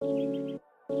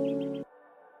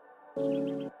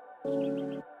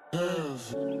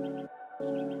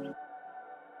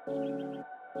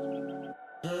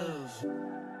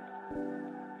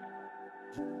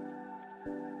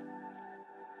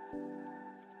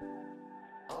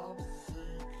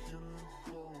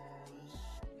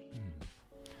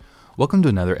Welcome to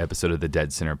another episode of the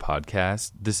deadCenter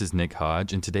podcast. This is Nick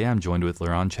Hodge, and today I'm joined with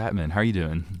Laron Chapman. How are you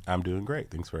doing? I'm doing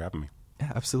great. Thanks for having me.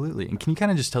 Yeah, absolutely. And can you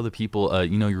kind of just tell the people,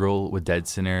 your role with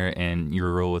deadCenter and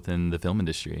your role within the film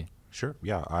industry? Sure.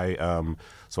 Yeah.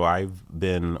 So I've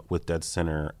been with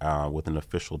deadCenter with an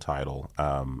official title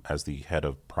as the head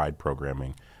of Pride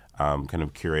programming, kind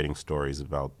of curating stories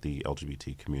about the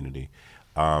LGBT community.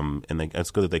 And it's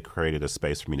good that they created a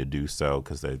space for me to do so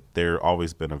because they're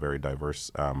always been a very diverse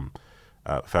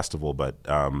festival, but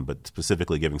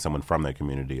specifically giving someone from that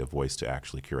community a voice to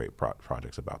actually curate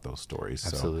projects about those stories.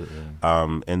 Absolutely.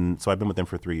 And so I've been with them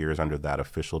for 3 years under that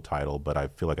official title, but I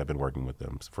feel like I've been working with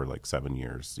them for like 7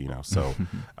 years, so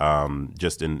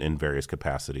just in various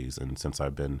capacities. And since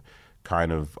I've been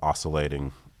kind of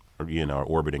oscillating or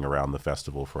orbiting around the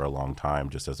festival for a long time,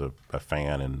 just as a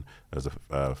fan and as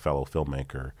a fellow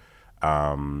filmmaker,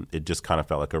 it just kind of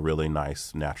felt like a really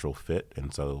nice natural fit.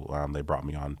 And so they brought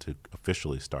me on to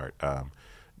officially start,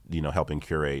 helping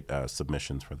curate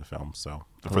submissions for the film. So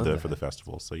for the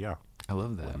festival. So yeah, I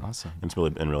love that. Awesome. It's really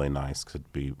been really nice to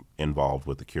be involved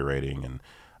with the curating and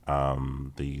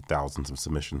the thousands of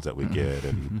submissions that we get,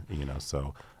 and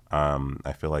so.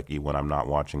 I feel like when I'm not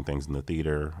watching things in the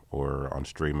theater or on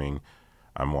streaming,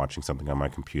 I'm watching something on my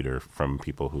computer from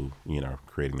people who,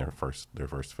 creating their first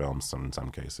films in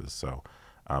some cases. So,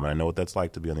 and I know what that's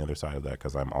like to be on the other side of that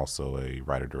because I'm also a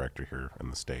writer-director here in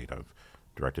the state. I've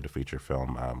directed a feature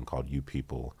film called You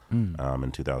People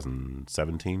in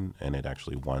 2017, and it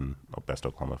actually won Best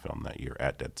Oklahoma Film that year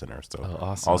at deadCenter. So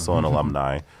awesome. Also an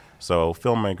alumni. So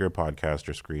filmmaker,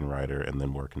 podcaster, screenwriter, and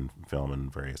then work in film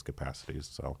in various capacities.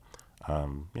 So,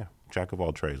 jack of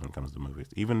all trades when it comes to movies.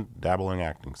 Even dabbling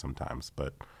acting sometimes,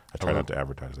 but I try not to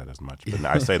advertise that as much. But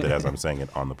I say that as I'm saying it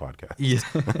on the podcast. Yeah,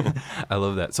 I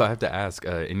love that. So I have to ask,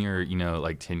 in your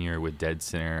tenure with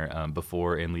deadCenter,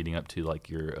 before and leading up to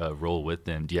your role with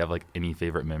them, do you have any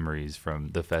favorite memories from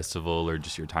the festival or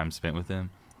just your time spent with them?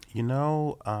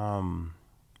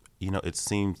 It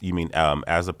seems, you mean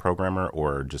as a programmer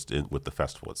or just with the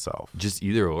festival itself? Just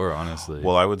either or, honestly.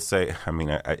 Well, I would say,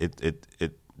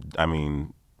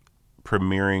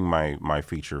 premiering my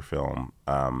feature film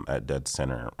at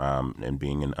deadCenter and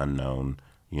being an unknown,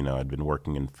 I'd been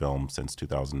working in film since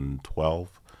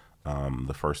 2012.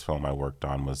 The first film I worked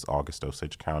on was August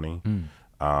Osage County,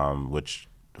 which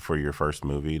for your first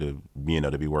movie to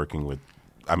be working with,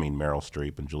 Meryl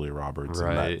Streep and Julia Roberts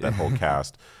right. and that whole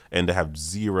cast, and to have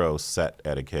zero set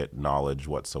etiquette knowledge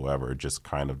whatsoever, just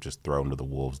kind of just thrown to the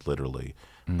wolves, literally.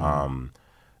 I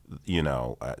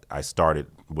started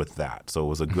with that, so it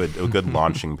was a good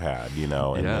launching pad,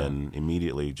 and then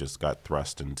immediately just got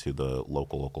thrust into the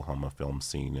local Oklahoma film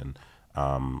scene and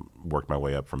worked my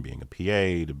way up from being a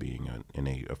PA to being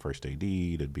a first AD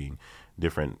to being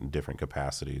different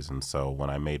capacities. And so when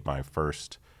I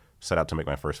set out to make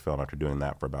my first film after doing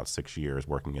that for about 6 years,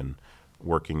 working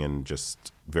in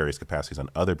just various capacities on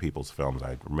other people's films,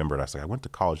 I remembered I was like, I went to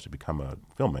college to become a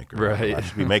filmmaker. Right. I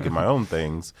should be making my own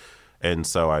things. And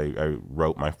so I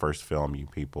wrote my first film, You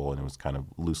People, and it was kind of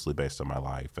loosely based on my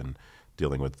life and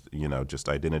dealing with, just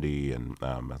identity and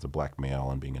as a black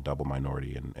male and being a double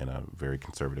minority in a very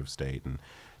conservative state, and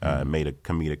made a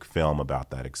comedic film about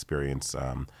that experience.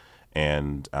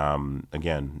 And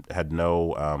again, had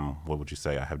no, what would you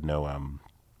say? I had no,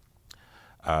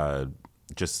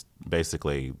 just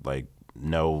basically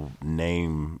no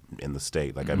name in the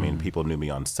state. People knew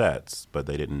me on sets, but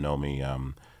they didn't know me,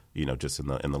 just in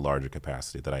the larger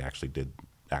capacity that I actually did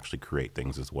create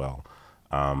things as well.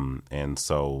 And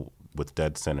so with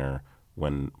deadCenter,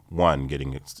 when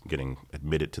getting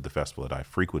admitted to the festival that I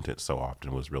frequented so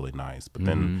often was really nice, but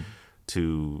then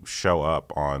to show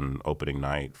up on opening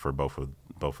night for both of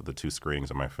the two screenings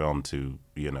of my film to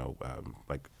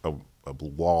a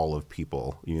wall of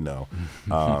people,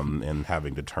 and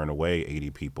having to turn away 80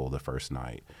 people the first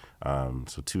night,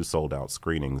 so 2 sold out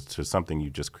screenings to something you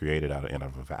just created out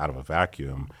of a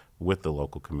vacuum with the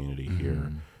local community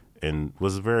here, and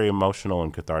was a very emotional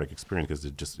and cathartic experience because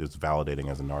it's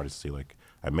validating as an artist to see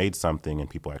I made something and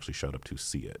people actually showed up to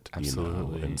see it.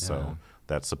 Absolutely, and so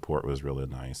that support was really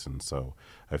nice. And so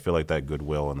I feel like that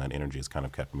goodwill and that energy has kind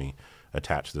of kept me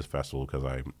attached to this festival because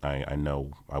I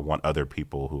know I want other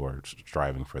people who are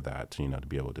striving for that, to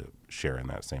be able to share in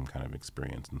that same kind of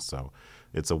experience. And so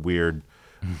it's a weird,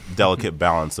 delicate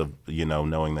balance of,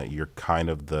 knowing that you're kind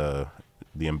of the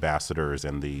ambassadors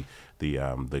and the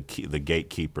the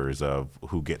gatekeepers of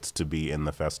who gets to be in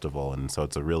the festival, and so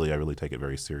I really take it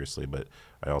very seriously. But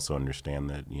I also understand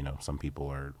that some people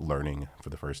are learning for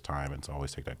the first time, and so I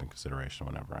always take that into consideration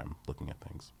whenever I'm looking at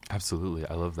things. Absolutely,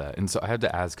 I love that. And so I had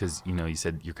to ask because you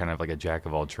said you're kind of like a jack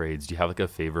of all trades. Do you have like a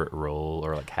favorite role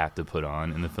or like hat to put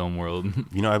on in the film world?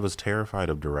 I was terrified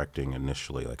of directing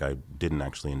initially. Like I didn't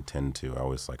actually intend to. I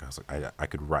was like I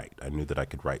could write. I knew that I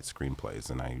could write screenplays,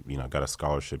 and I got a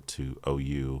scholarship to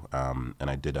OU. And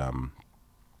I did.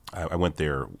 I went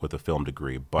there with a film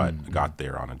degree, but I got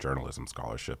there on a journalism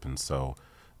scholarship, and so,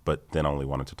 but then only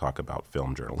wanted to talk about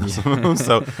film journalism.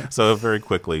 so very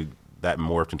quickly that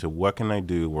morphed into what can I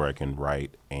do where I can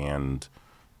write and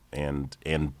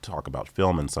talk about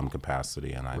film in some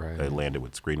capacity, and I landed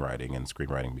with screenwriting, and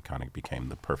screenwriting kind of became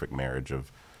the perfect marriage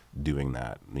of doing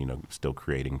that. Still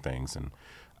creating things, and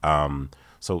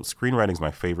so screenwriting is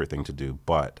my favorite thing to do,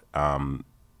 but.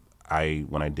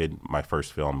 When I did my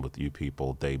first film with you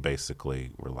people, they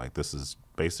basically were like, "This is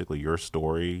basically your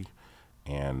story,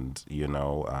 and you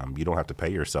don't have to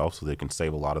pay yourself, so they can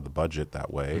save a lot of the budget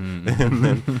that way." And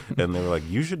they were like,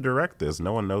 "You should direct this.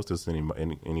 No one knows this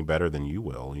any better than you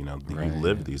will. You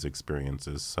lived these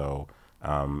experiences, so."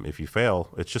 If you fail,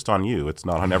 it's just on you. It's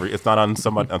not on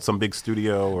some big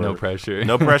studio or no pressure.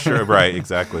 No pressure, right?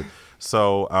 Exactly.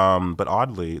 So, but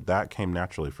oddly, that came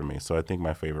naturally for me. So I think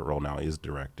my favorite role now is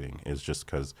directing. Is just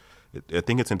because I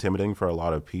think it's intimidating for a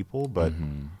lot of people, but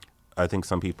I think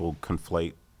some people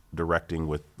conflate directing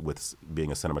with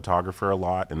being a cinematographer a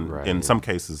lot, and in some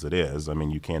cases it is. I mean,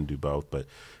 you can do both, but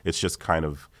it's just kind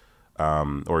of.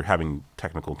 Or having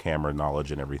technical camera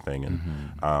knowledge and everything,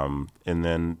 and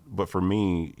then, but for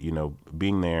me,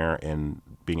 being there and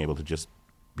being able to just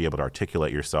be able to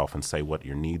articulate yourself and say what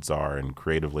your needs are and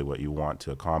creatively what you want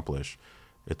to accomplish,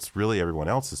 it's really everyone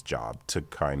else's job to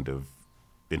kind of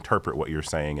interpret what you're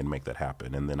saying and make that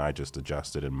happen, and then I just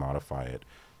adjust it and modify it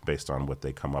based on what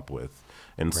they come up with,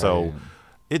 and so.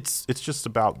 It's just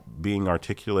about being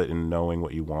articulate and knowing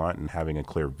what you want and having a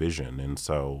clear vision, and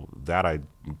so that I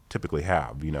typically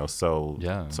have,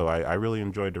 So I really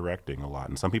enjoy directing a lot,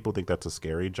 and some people think that's a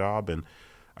scary job, and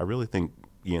I really think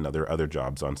there are other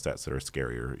jobs on sets that are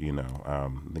scarier. I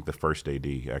think the first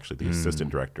AD, actually the assistant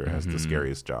director, has the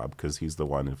scariest job because he's the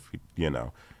one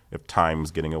if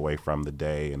time's getting away from the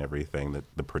day and everything, that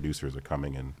the producers are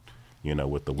coming in,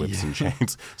 with the whips and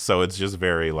chains. So it's just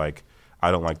very like. I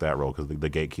don't like that role because the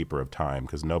gatekeeper of time,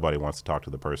 because nobody wants to talk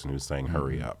to the person who's saying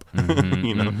hurry up.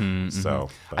 So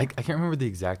I can't remember the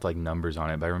exact numbers on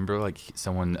it, but I remember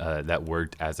someone that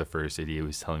worked as a first AD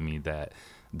was telling me that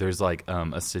there's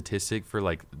a statistic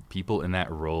for people in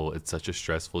that role. It's such a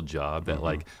stressful job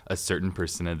that a certain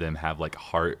percent of them have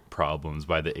heart problems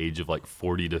by the age of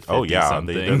 40 to 50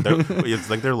 something. It's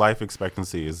their life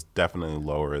expectancy is definitely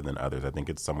lower than others. I think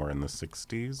it's somewhere in the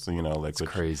 60s. It's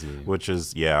crazy. Which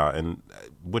is and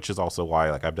which is also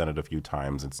why I've done it a few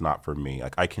times. It's not for me.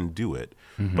 I can do it,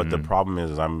 but the problem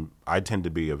is I tend to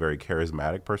be a very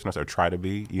charismatic person, or try to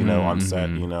be. On set.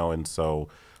 And so.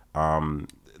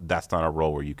 That's not a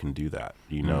role where you can do that.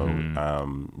 You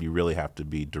really have to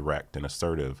be direct and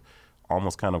assertive,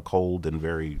 almost kind of cold and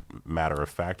very matter of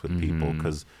fact with people,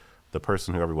 because the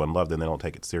person who everyone loved, and they don't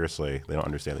take it seriously. They don't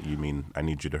understand that you mean I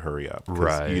need you to hurry up,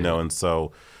 right? And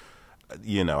so,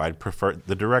 I'd prefer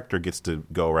the director gets to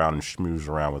go around and schmooze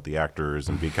around with the actors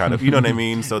and be kind of, what I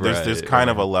mean. So there's kind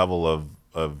of a level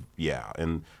of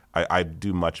and. I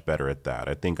do much better at that.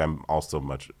 I think I'm also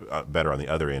much better on the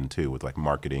other end too, with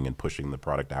marketing and pushing the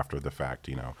product after the fact.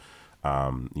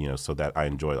 So that I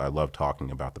love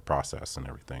talking about the process and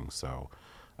everything. So,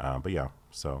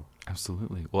 so.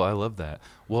 Absolutely. Well, I love that.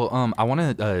 Well, I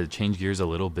want to change gears a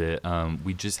little bit.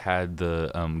 We just had the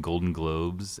Golden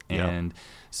Globes, and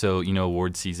so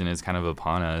award season is kind of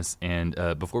upon us. And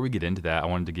before we get into that, I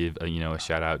wanted to give a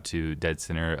shout out to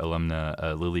deadCenter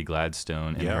alumna Lily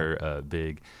Gladstone and her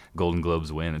big Golden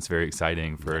Globes win. It's very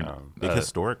exciting for big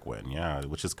historic win,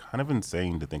 which is kind of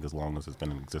insane to think as long as it's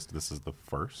been in existence. This is the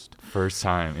first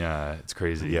time. Yeah, it's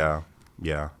crazy.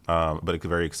 Yeah, but it's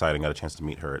very exciting. Got a chance to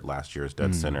meet her at last year's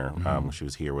deadCenter when she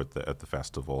was here at the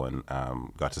festival, and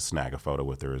got to snag a photo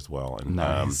with her as well. And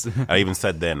nice. I even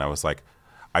said then, I was like,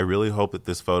 I really hope that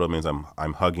this photo means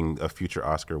I'm hugging a future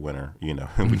Oscar winner,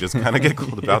 and we just kind of get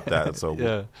cool about that.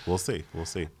 So we'll see.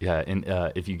 Yeah, and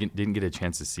if you didn't get a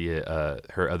chance to see it,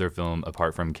 her other film,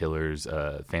 apart from Killers,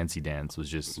 Fancy Dance, was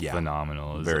just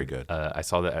phenomenal. It was very good. I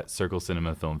saw that at Circle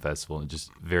Cinema Film Festival, and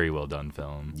just very well done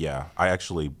film. Yeah, I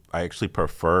actually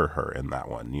prefer her in that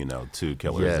one, to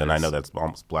Killers, yes. And I know that's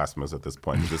almost blasphemous at this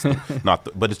point. It's just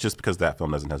but it's just because that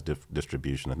film doesn't have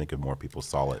distribution. I think if more people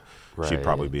saw it, she'd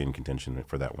probably be in contention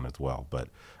for that one as well. But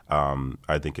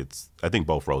I think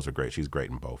both roles are great. She's great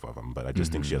in both of them, but I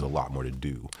just think she has a lot more to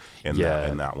do in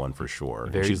that one for sure.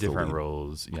 Very she's different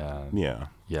roles. Yeah.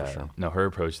 Yeah. For sure. No, her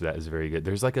approach to that is very good.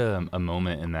 There's like a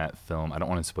moment in that film. I don't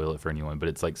want to spoil it for anyone, but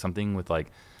it's like something with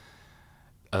like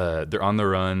they're on the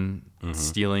run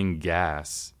stealing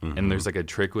gas, and there's like a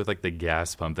trick with like the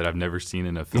gas pump that I've never seen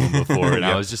in a film before, and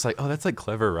I was just like, oh, that's like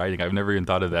clever writing. I've never even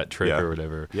thought of that trick or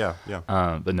whatever. Yeah.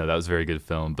 But no, that was a very good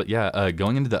film. But yeah,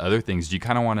 going into the other things, do you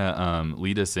kind of want to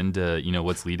lead us into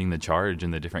what's leading the charge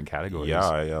in the different categories?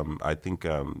 Yeah, I think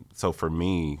so. For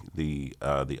me, the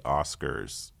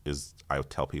Oscars is, I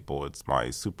tell people, it's my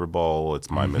Super Bowl, it's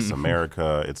my Miss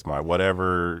America, it's my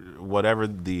whatever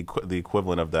the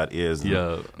equivalent of that is.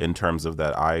 In terms of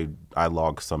that, I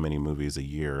log so many movies a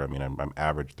year. I mean, I'm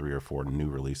average 3 or 4 new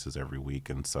releases every week,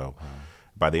 and so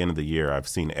by the end of the year, I've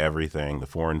seen everything: the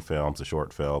foreign films, the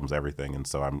short films, everything. And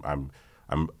so I'm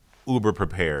uber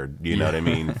prepared. You know what I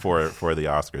mean for the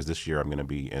Oscars this year. I'm going to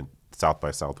be in South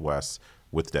by Southwest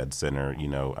with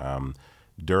deadCenter.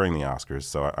 During the Oscars,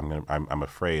 so I'm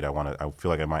afraid I feel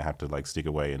like I might have to like sneak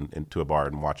away into a bar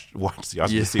and watch the Oscars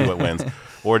to see what wins,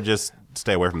 or just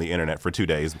stay away from the internet for 2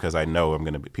 days because I know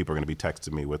people are going to be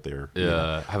texting me with their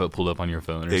have it pulled up on your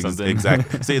phone or something.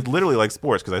 Exactly. See, it's literally like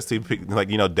sports because I see like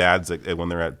dads when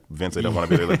they're at events, they don't want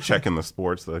to be there like checking the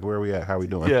sports. They're like, where are we at? How are we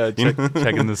doing? Yeah,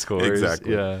 checking the scores.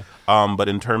 Exactly. Yeah. But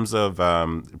in terms of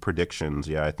predictions,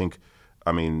 I think.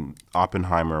 I mean,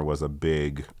 Oppenheimer was a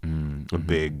big,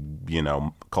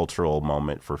 cultural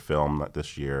moment for film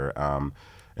this year.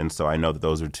 And so I know that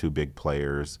those are 2 big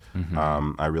players.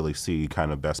 I really see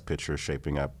kind of Best Picture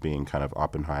shaping up being kind of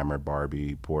Oppenheimer,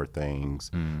 Barbie, Poor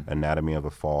Things, Anatomy of a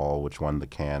Fall, which won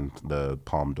the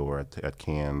Palme d'Or at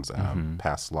Cannes,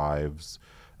 Past Lives,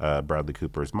 Bradley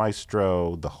Cooper's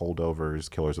Maestro, The Holdovers,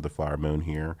 Killers of the Flower Moon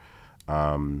here.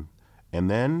 And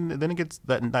then it gets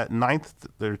that 9th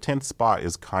or 10th spot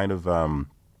is kind of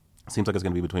seems like it's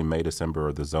going to be between May, December,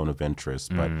 or The Zone of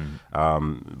Interest. But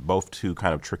both 2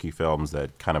 kind of tricky films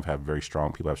that kind of have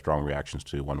people have strong reactions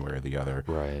to one way or the other.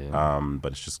 Right.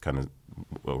 But it's just kind of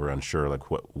we're unsure like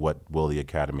what will the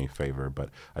Academy favor.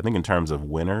 But I think in terms of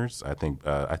winners, I think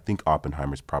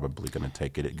Oppenheimer's probably going to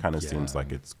take it. It kind of seems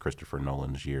like it's Christopher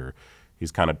Nolan's year.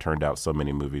 He's kind of turned out so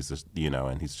many movies,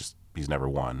 and he's never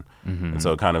won. And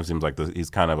so it kind of seems like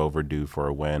he's kind of overdue for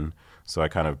a win. So I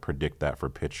kind of predict that for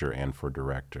picture and for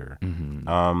director.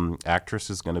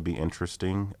 Actress is going to be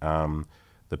interesting.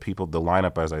 The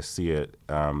lineup as I see it,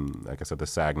 like I said, the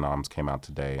SAG noms came out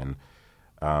today,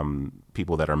 and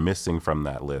people that are missing from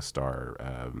that list are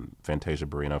Fantasia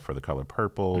Barrino for The Color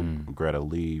Purple, Greta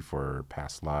Lee for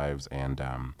Past Lives, and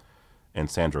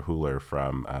Sandra Hüller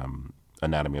from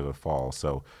Anatomy of a Fall.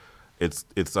 So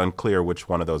it's unclear which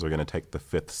one of those are going to take the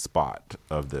 5th spot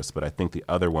of this, but I think the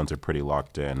other ones are pretty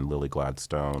locked in. Lily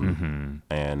Gladstone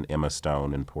and Emma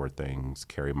Stone in Poor Things,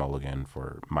 Carey Mulligan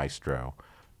for Maestro.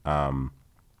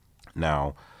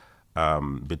 Now,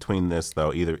 between this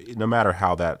though, no matter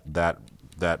how that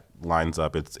lines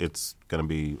up, it's going to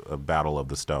be a battle of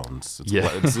the Stones.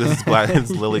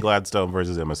 It's Lily Gladstone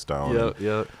versus Emma Stone.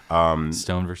 Yep.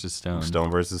 Stone versus Stone.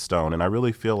 Stone versus Stone. And I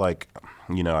really feel like,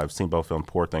 I've seen both films.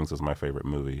 Poor Things was my favorite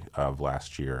movie of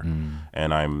last year.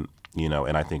 And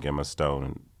and I think Emma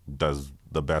Stone does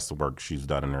the best work she's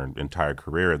done in her entire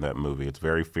career in that movie. It's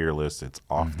very fearless. It's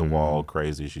off the wall,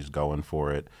 crazy. She's going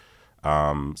for it.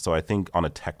 So I think on a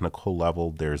technical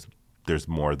level, there's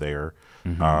more there.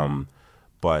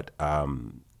 But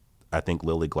I think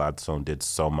Lily Gladstone did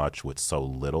so much with so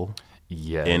little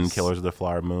in Killers of the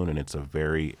Flower Moon, and it's a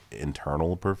very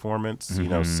internal performance,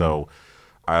 So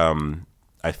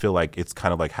I feel like it's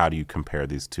kind of like, how do you compare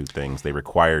these 2 things? They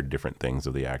require different things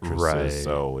of the actresses, right.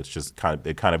 So it's just kind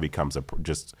of becomes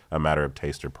just a matter of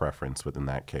taste or preference within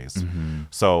that case.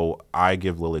 So I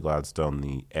give Lily Gladstone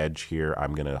the edge here.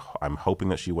 I'm hoping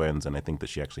that she wins, and I think that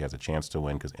she actually has a chance to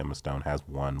win because Emma Stone has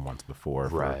won once before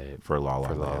for La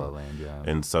La Land. Yeah.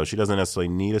 And so she doesn't necessarily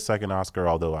need a second Oscar,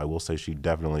 although I will say she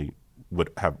definitely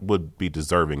would be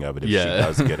deserving of it if she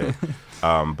does get it.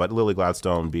 But Lily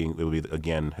Gladstone it would be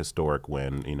again historic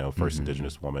win, first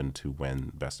Indigenous woman to win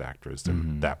Best Actress,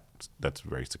 and that's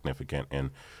very significant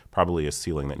and probably a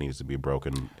ceiling that needs to be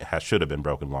broken. Should have been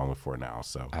broken long before now.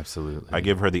 So absolutely, I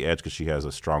give her the edge because she has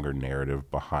a stronger narrative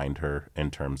behind her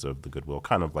in terms of the goodwill,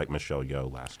 kind of like Michelle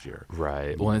Yeoh last year.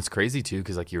 Right. Well, and it's crazy too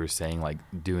because like you were saying, like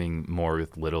doing more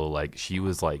with little. Like she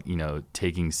was like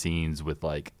taking scenes with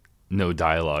like no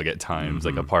dialogue at times,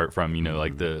 like apart from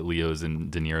like the Leos and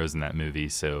De Niro's in that movie.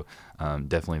 So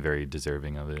definitely very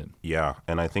deserving of it. Yeah,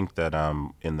 and I think that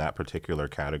in that particular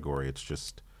category, it's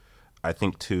just I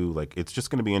think too, like it's just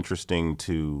going to be interesting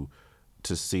to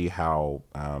see how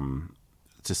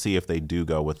to see if they do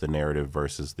go with the narrative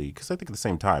versus because I think at the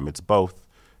same time it's both.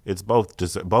 Both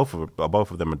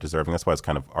of them are deserving. That's why it's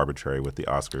kind of arbitrary with the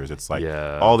Oscars. It's like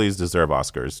all these deserve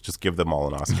Oscars. Just give them all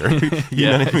an Oscar. You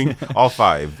know what I mean? All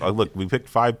 5. Look, we picked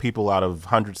 5 people out of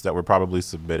hundreds that were probably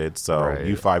submitted. So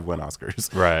you 5 win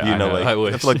Oscars. Right. You know, I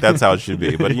wish. I feel like that's how it should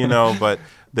be. But but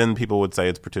then people would say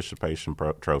it's participation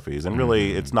trophies, and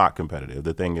really it's not competitive.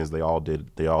 The thing is, they all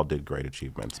did great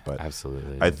achievements. But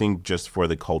absolutely, I think just for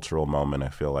the cultural moment, I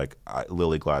feel like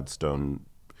Lily Gladstone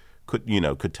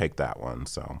could take that one.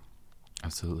 So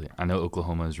absolutely, I know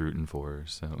Oklahoma's rooting for her.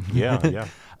 So yeah.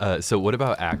 So what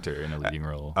about actor in a leading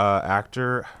role?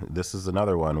 Actor, this is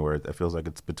another one where it feels like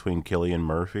it's between Cillian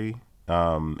Murphy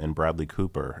and Bradley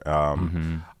Cooper.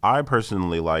 I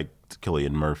personally liked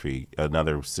Cillian Murphy,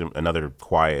 another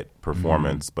quiet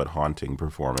performance but haunting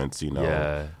performance. Do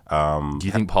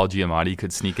you think Paul Giamatti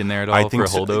could sneak in there at all for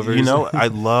holdovers? I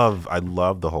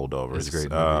love the holdovers. It's a great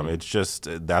movie. It's just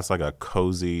that's like a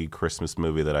cozy Christmas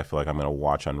movie that I feel like I'm going to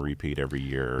watch on repeat every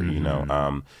year.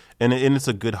 And it's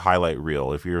a good highlight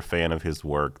reel. If you're a fan of his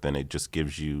work, then it just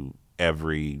gives you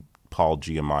every Paul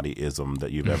Giamatti-ism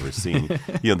that you've ever seen.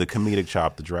 The comedic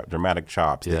chop, the dramatic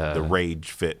chops, the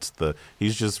rage fits.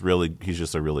 He's just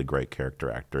a really great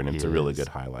character actor, and it's a really good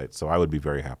highlight. So I would be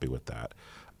very happy with that.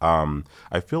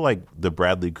 I feel like the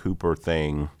Bradley Cooper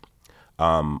thing,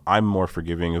 I'm more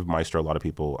forgiving of Maestro. A lot of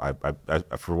people, I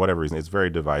for whatever reason, it's very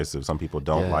divisive. Some people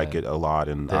don't like it a lot,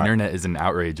 and the internet is an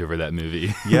outrage over that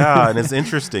movie. Yeah, and it's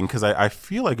interesting because I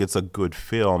feel like it's a good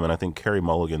film, and I think Carey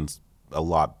Mulligan's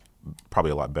probably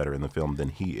a lot better in the film than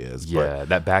he is. Yeah, but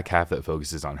that back half that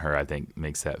focuses on her, I think,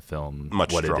 makes that film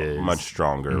it is. Much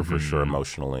stronger for sure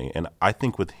emotionally. And I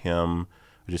think with him,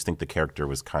 I just think the character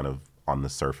was kind of on the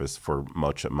surface for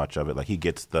much of it. Like he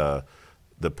gets the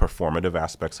performative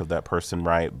aspects of that person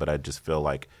right, but I just feel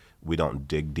like we don't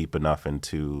dig deep enough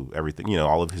into everything.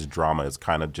 All of his drama is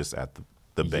kind of just at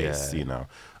the base.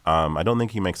 I don't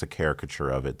think he makes a caricature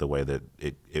of it the way that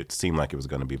it seemed like it was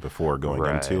going to be before going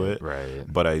into it. Right.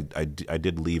 But I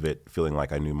did leave it feeling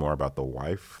like I knew more about the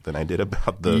wife than I did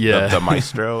about the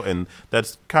maestro, and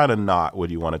that's kind of not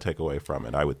what you want to take away from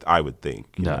it. I would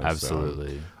think. No,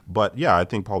 absolutely. So. But yeah, I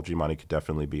think Paul Giamatti could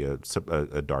definitely be a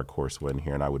dark horse win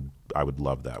here, and I would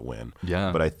love that win.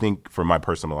 Yeah. But I think for my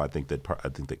personal, I think that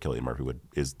Cillian Murphy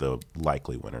is the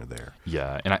likely winner there.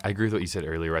 Yeah, and I agree with what you said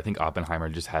earlier. I think Oppenheimer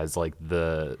just has like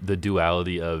the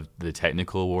duality of the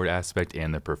technical award aspect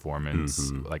and the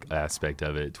performance like aspect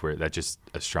of it, to where that's just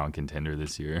a strong contender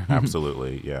this year.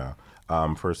 Absolutely, yeah.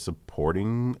 For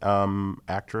supporting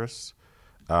actress.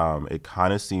 It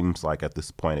kind of seems like at this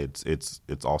point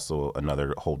it's also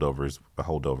another holdovers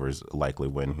likely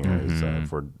win here is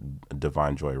for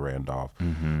Divine Joy Randolph.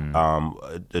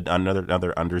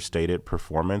 Another understated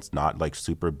performance, not like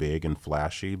super big and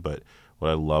flashy, but what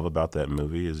I love about that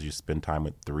movie is you spend time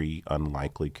with 3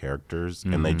 unlikely characters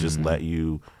and they just let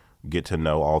you get to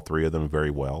know all 3 of them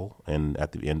very well. And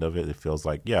at the end of it, it feels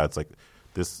like it's like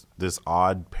this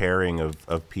odd pairing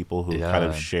of people who kind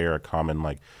of share a common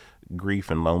like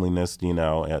grief and loneliness,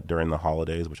 during the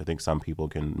holidays, which I think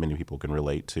many people can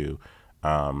relate to.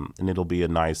 And it'll be a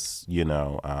nice,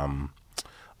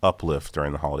 uplift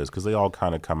during the holidays because they all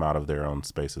kind of come out of their own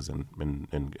spaces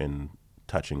in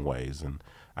touching ways. And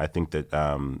I think that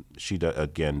she,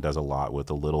 again, does a lot with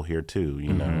a little here too,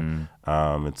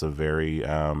 It's a very,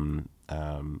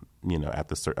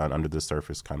 under the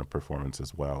surface kind of performance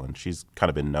as well. And she's kind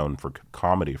of been known for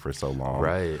comedy for so long.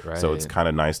 Right. So it's kind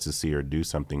of nice to see her do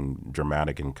something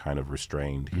dramatic and kind of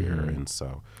restrained here. And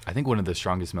so I think one of the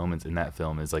strongest moments in that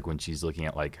film is like when she's looking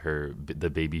at like the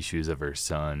baby shoes of her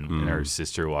son and her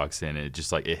sister walks in, and it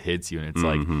just like it hits you, and it's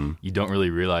like you don't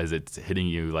really realize it's hitting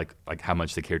you like how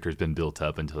much the character has been built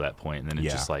up until that point, and then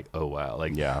it's just like, oh wow,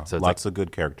 like so it's lots of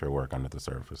good character work under the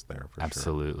surface there for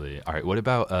absolutely. Sure. All right, what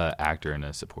about actor in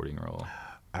a supporting role?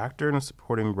 Actor in a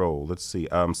supporting role. Let's see.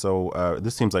 So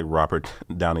this seems like Robert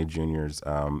Downey Jr.'s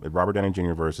Robert Downey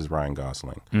Jr. versus Ryan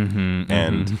Gosling.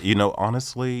 And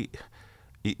honestly,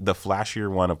 the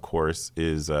flashier one, of course,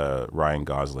 is Ryan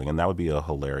Gosling, and that would be a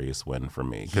hilarious win for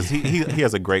me because he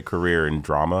has a great career in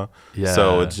drama. Yeah.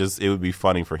 So it would be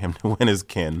funny for him to win as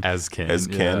Ken.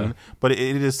 Yeah. But it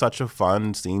is such a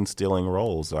fun scene-stealing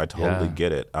role, so I totally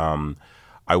get it.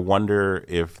 I wonder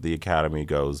if the Academy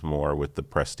goes more with the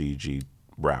prestige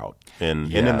route.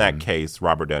 And in that case,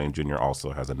 Robert Downey Jr.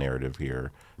 also has a narrative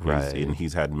here. And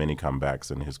he's had many comebacks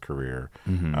in his career.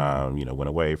 Went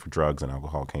away for drugs and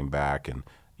alcohol, came back, and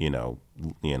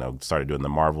started doing the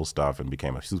Marvel stuff and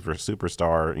became a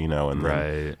superstar,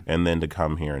 and then to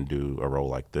come here and do a role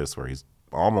like this where he's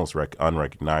almost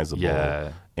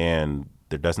unrecognizable, and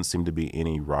there doesn't seem to be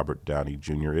any Robert Downey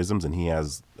Jr. isms, and he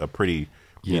has a pretty,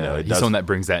 he's someone that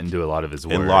brings that into a lot of his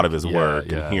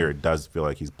work. And here it does feel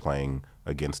like he's playing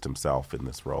against himself in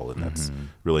this role, and that's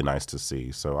really nice to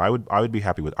see. So I would be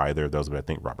happy with either of those, but I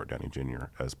think Robert Downey Jr.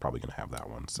 is probably going to have that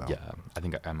one. So yeah, I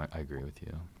think I agree with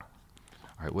you.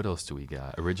 All right, what else do we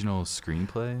got? Original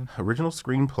screenplay.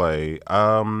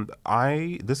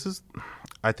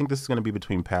 I think this is going to be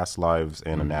between Past Lives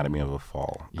and Anatomy of a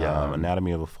Fall. Yeah.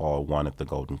 Anatomy of a Fall won at the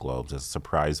Golden Globes as a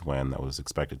surprise win that was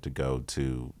expected to go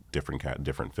to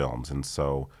different films, and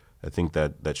so I think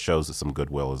that shows that some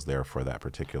goodwill is there for that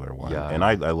particular one. Yeah. And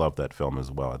I love that film as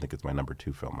well. I think it's my number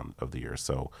 2 film of the year.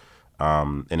 So,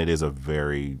 and it is a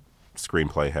very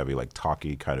screenplay heavy, like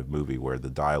talky kind of movie where the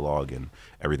dialogue and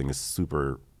everything is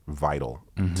super vital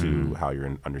to how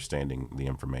you're understanding the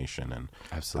information. And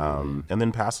absolutely. And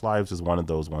then Past Lives is one of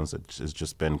those ones that has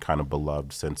just been kind of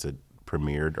beloved since it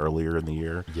premiered earlier in the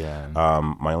year. Yeah.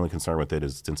 My only concern with it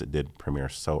is since it did premiere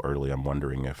so early, I'm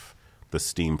wondering if the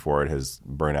steam for it has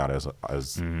burned out as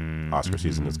Oscar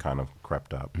season has kind of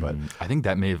crept up. But I think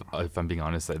that may have, if I'm being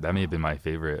honest, that may have been my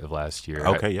favorite of last year.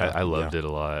 Okay, I loved it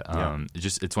a lot.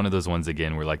 It's one of those ones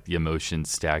again where like the emotions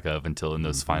stack up until in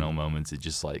those final moments it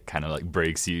just like kind of like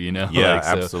breaks you, Yeah, like,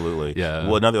 absolutely. Yeah.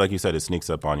 Well, another, like you said, it sneaks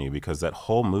up on you because that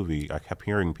whole movie, I kept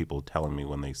hearing people telling me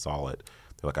when they saw it,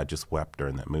 they're like, I just wept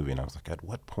during that movie, and I was like, at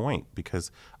what point?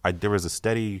 Because there was a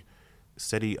steady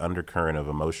undercurrent of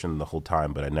emotion the whole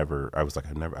time, but I never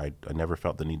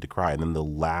felt the need to cry. And then the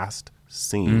last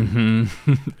scene,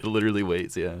 it literally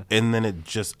waits, and then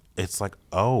it's like,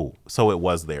 oh, so it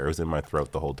was there. It was in my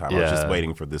throat the whole time. I was just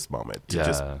waiting for this moment to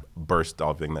just burst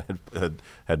everything that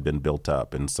had been built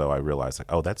up. And so I realized,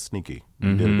 like, oh, that's sneaky.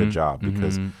 You did a good job,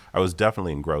 because I was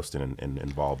definitely engrossed and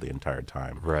involved the entire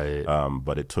time. Right.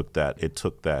 But it took that.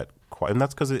 And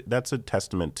that's because that's a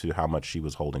testament to how much she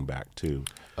was holding back too.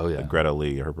 Oh yeah, Greta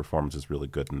Lee, her performance is really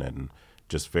good in it, and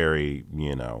just very,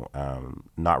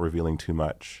 not revealing too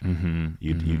much.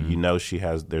 You know she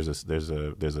has. There's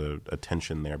a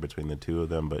tension there between the two of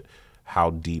them, but how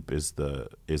deep is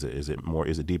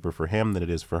it deeper for him than it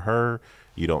is for her?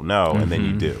 You don't know, and then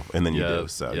you do, and then you do.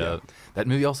 So that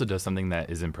movie also does something that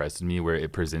has impressed me, where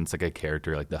it presents like a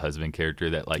character, like the husband character,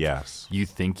 that like you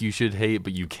think you should hate,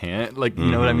 but you can't. Like,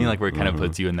 you know what I mean? Like, where it kind of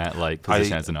puts you in that like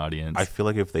position as an audience. I feel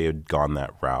like if they had gone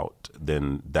that route,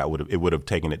 then it would have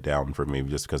taken it down for me,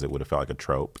 just because it would have felt like a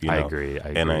trope. I agree.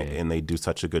 And they do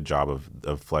such a good job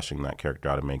of fleshing that character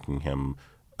out and making him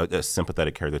a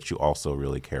sympathetic character that you also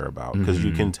really care about, because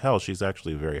you can tell she's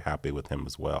actually very happy with him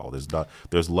as well.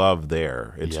 There's love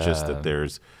there. It's just that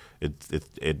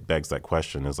it begs that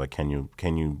question, is like, can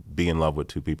you be in love with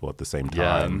two people at the same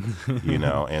time?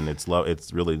 And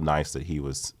it's really nice that he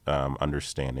was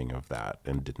understanding of that,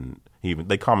 and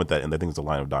they comment that, and I think there's a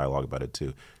line of dialogue about it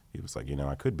too. He was like,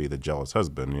 I could be the jealous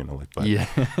husband, and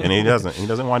he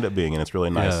doesn't wind up being, and it's really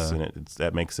nice, and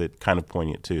that makes it kind of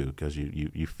poignant too, because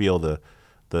you feel the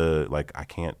like, I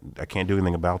can't do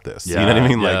anything about this. You know what I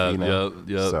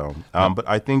mean? So, but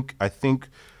I think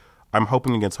I'm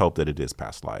hoping against hope that it is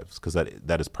Past Lives, because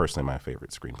that is personally my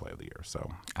favorite screenplay of the year.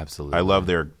 So absolutely, I love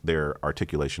their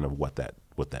articulation of what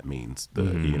that means,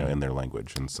 in their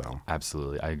language, and so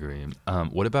absolutely, I agree.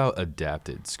 What about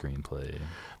adapted screenplay?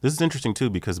 This is interesting too,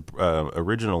 because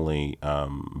originally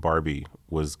Barbie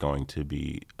was going to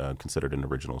be considered an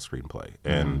original screenplay,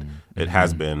 and it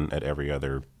has been at every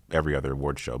other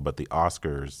award show, but the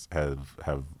Oscars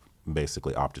have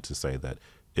basically opted to say that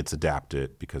it's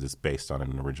adapted because it's based on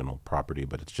an original property,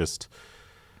 but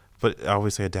I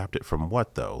always say adapt it from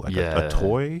what though? Like a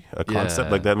toy, a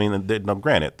concept like that. I mean, now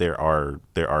granted, there are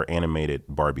animated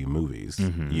Barbie movies,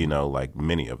 like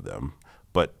many of them,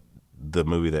 but the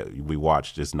movie that we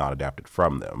watched is not adapted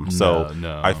from them. So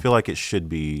I feel like it should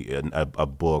be a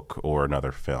book or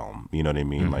another film. You know what I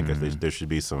mean? Like there should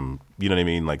be some, you know what I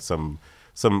mean? Like some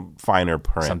finer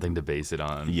print, something to base it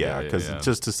on. Because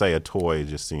just to say a toy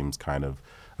just seems kind of,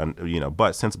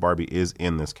 But since Barbie is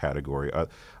in this category,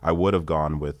 I would have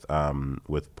gone with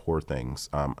Poor Things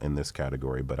in this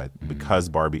category, but because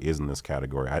Barbie is in this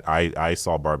category, I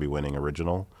saw Barbie winning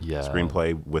original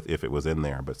screenplay if it was in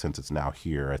there. But since it's now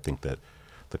here, I think that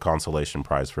the consolation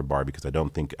prize for Barbie, because I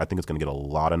think it's going to get a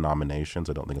lot of nominations.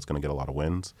 I don't think it's going to get a lot of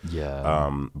wins.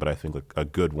 But I think a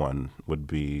good one would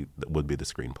be the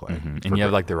screenplay. And you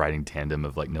have like the writing tandem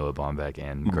of like Noah Baumbach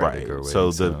and Greta Gerwig.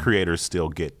 So the creators still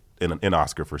get an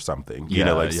Oscar for something.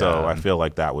 So I feel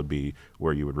like that would be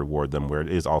where you would reward them, where it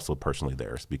is also personally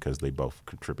theirs because they both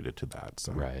contributed to that.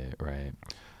 So. Right.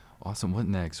 Awesome. What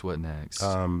next?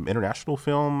 International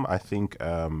film, I think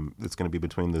it's going to be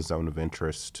between The Zone of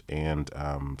Interest and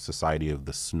Society of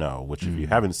the Snow, which if you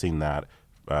haven't seen that,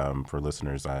 for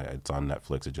listeners, it's on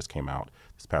Netflix. It just came out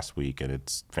this past week, and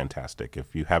it's fantastic.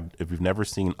 If you've never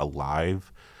seen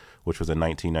Alive, which was a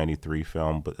 1993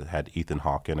 film, but it had Ethan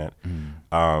Hawke in it,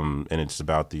 and it's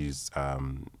about these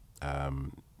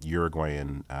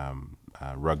Uruguayan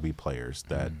rugby players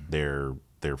that their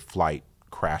flight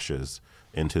crashes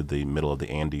into the middle of the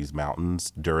Andes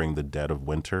Mountains during the dead of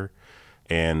winter,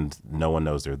 and no one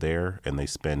knows they're there, and they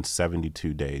spend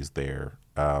 72 days there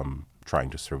trying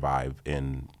to survive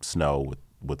in snow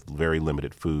with very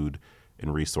limited food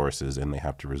and resources, and they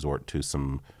have to resort to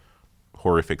some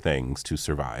horrific things to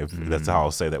survive. That's how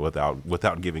I'll say that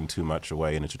without giving too much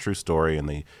away, and it's a true story, and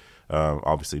they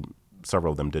obviously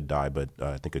several of them did die, but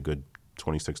I think a good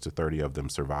 26 to 30 of them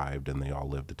survived, and they all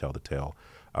lived to tell the tale.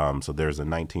 So there's a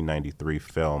 1993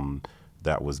 film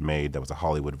that was made that was a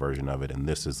Hollywood version of it, and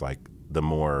this is like the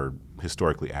more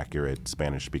historically accurate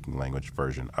Spanish-speaking language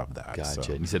version of that. Gotcha.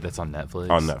 So, and you said that's on Netflix?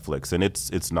 On Netflix, and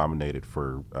it's nominated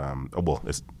for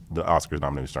the Oscars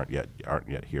nominations aren't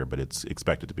yet here, but it's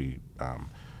expected to be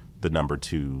the number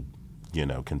 2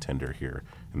 contender here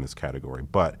in this category.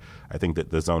 But I think that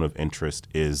The Zone of Interest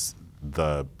is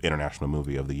the international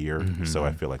movie of the year, so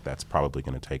I feel like that's probably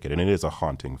going to take it. And it is a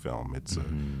haunting film. It's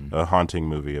a haunting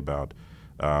movie about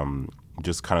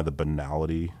just kind of the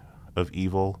banality of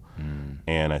evil,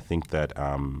 and I think that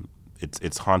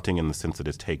it's haunting in the sense that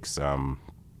it takes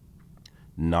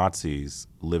Nazis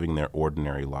living their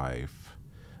ordinary life,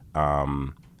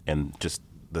 and just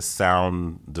the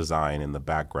sound design in the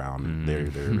background.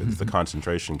 It's the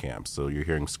concentration camps, so you're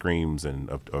hearing screams and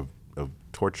of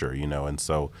torture,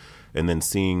 and then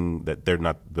seeing that they're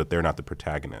not the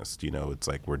protagonist. It's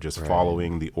like we're just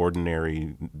following the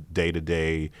ordinary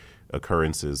day-to-day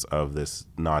occurrences of this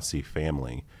Nazi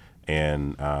family,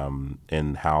 and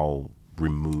how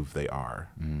removed they are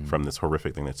from this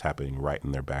horrific thing that's happening right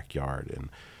in their backyard.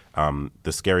 And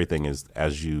the scary thing is,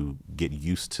 as you get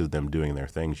used to them doing their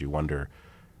things, you wonder,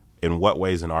 in what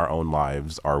ways in our own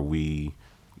lives are we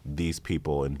these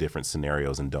people in different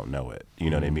scenarios and don't know it?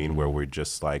 You know what I mean? Where we're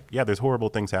just like, yeah, there's horrible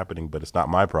things happening, but it's not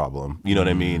my problem. You know what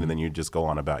I mean? And then you just go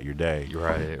on about your day.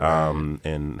 Right.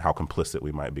 And how complicit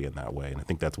we might be in that way. And I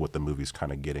think that's what the movie's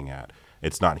kind of getting at.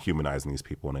 It's not humanizing these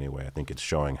people in any way. I think it's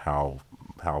showing how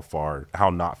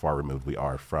not far removed we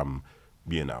are from,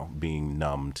 being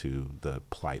numb to the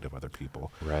plight of other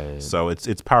people. Right. So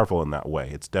it's powerful in that way.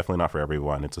 It's definitely not for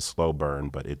everyone. It's a slow burn,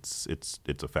 but it's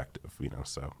effective.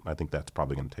 So I think that's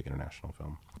probably going to take international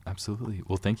film. Absolutely.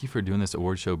 Well, thank you for doing this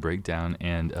award show breakdown,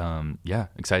 and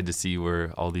excited to see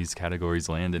where all these categories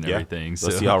land and everything.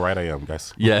 Let's see how right I am,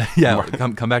 guys. Yeah.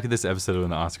 Come back to this episode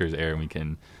when the Oscars air, and we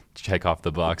can check off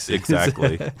the box.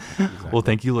 Exactly. Well,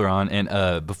 thank you, Laron.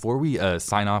 And before we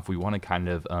sign off, we want to kind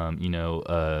of,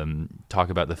 talk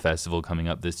about the festival coming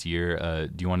up this year.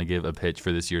 Do you want to give a pitch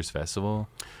for this year's festival?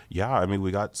 Yeah, I mean,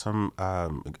 we got some.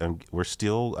 We're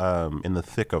still in the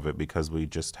thick of it because we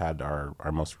just had our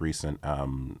most recent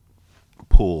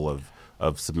pool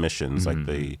of submissions, like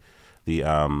the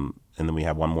and then we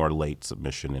have one more late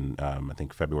submission, and I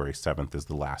think February 7th is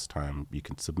the last time you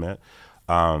can submit.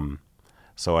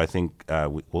 So I think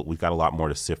we've got a lot more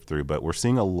to sift through, but we're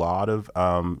seeing a lot of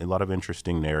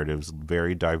interesting narratives,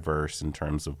 very diverse in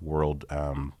terms of world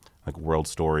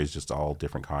stories, just all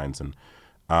different kinds, and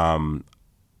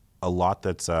a lot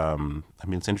that's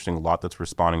it's interesting. A lot that's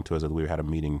responding to us. We had a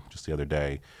meeting just the other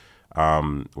day.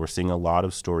 We're seeing a lot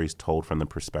of stories told from the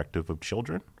perspective of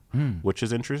children, which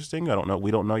is interesting.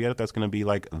 We don't know yet if that's going to be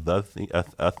like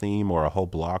a theme or a whole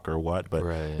block or what, but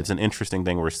it's an interesting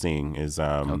thing we're seeing is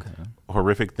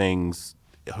horrific things,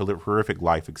 horrific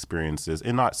life experiences,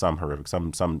 and not some horrific,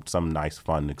 some nice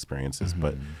fun experiences,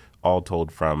 but all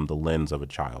told from the lens of a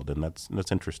child, and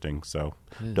that's interesting. So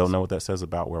don't know what that says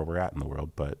about where we're at in the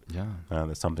world, but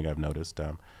that's something I've noticed.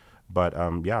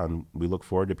 And we look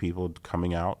forward to people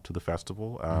coming out to the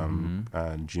festival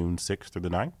June 6th through the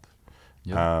 9th.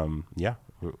 Yep.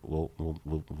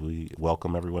 We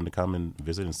welcome everyone to come and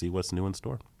visit and see what's new in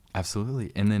store.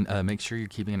 Absolutely. And then make sure you're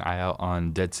keeping an eye out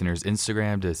on deadCenter's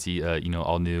Instagram to see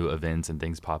all new events and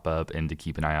things pop up, and to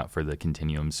keep an eye out for the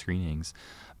Continuum screenings.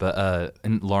 But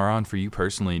and Laron, for you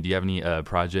personally, do you have any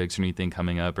projects or anything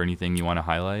coming up or anything you want to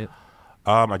highlight?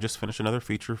 I just finished another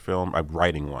feature film. I'm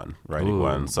writing one.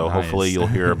 So nice. Hopefully you'll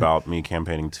hear about me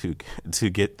campaigning to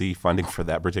get the funding for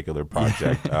that particular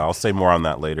project. I'll say more on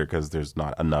that later because there's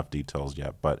not enough details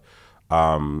yet. But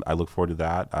I look forward to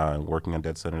that. Working on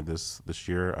deadCenter this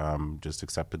year. Just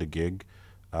accepted a gig.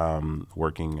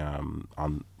 Working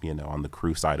on the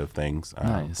crew side of things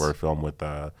Nice. for a film with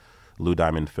Lou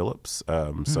Diamond Phillips.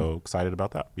 So excited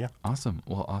about that. Yeah. Awesome.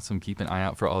 Well, awesome. Keep an eye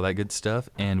out for all that good stuff,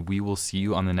 and we will see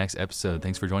you on the next episode.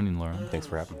 Thanks for joining, Laron. Thanks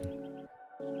for having me.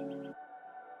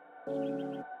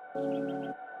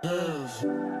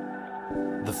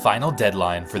 The final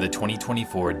deadline for the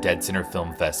 2024 deadCenter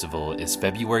Film Festival is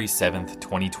February 7th,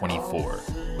 2024,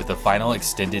 with a final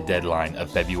extended deadline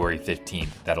of February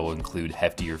 15th that will include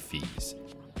heftier fees.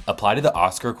 Apply to the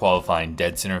Oscar-qualifying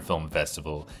deadCenter Film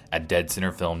Festival at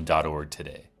deadcenterfilm.org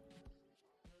today.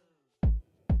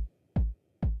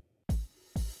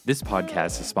 This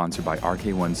podcast is sponsored by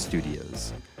RK1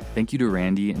 Studios. Thank you to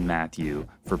Randy and Matthew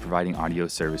for providing audio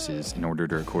services in order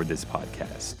to record this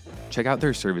podcast. Check out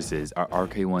their services at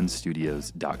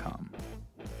rk1studios.com.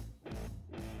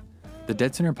 The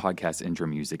deadCenter podcast intro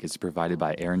music is provided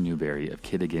by Aaron Newberry of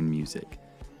Kid Again Music.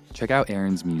 Check out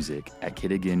Aaron's music at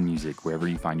Kid Again Music wherever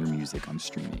you find your music on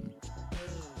streaming.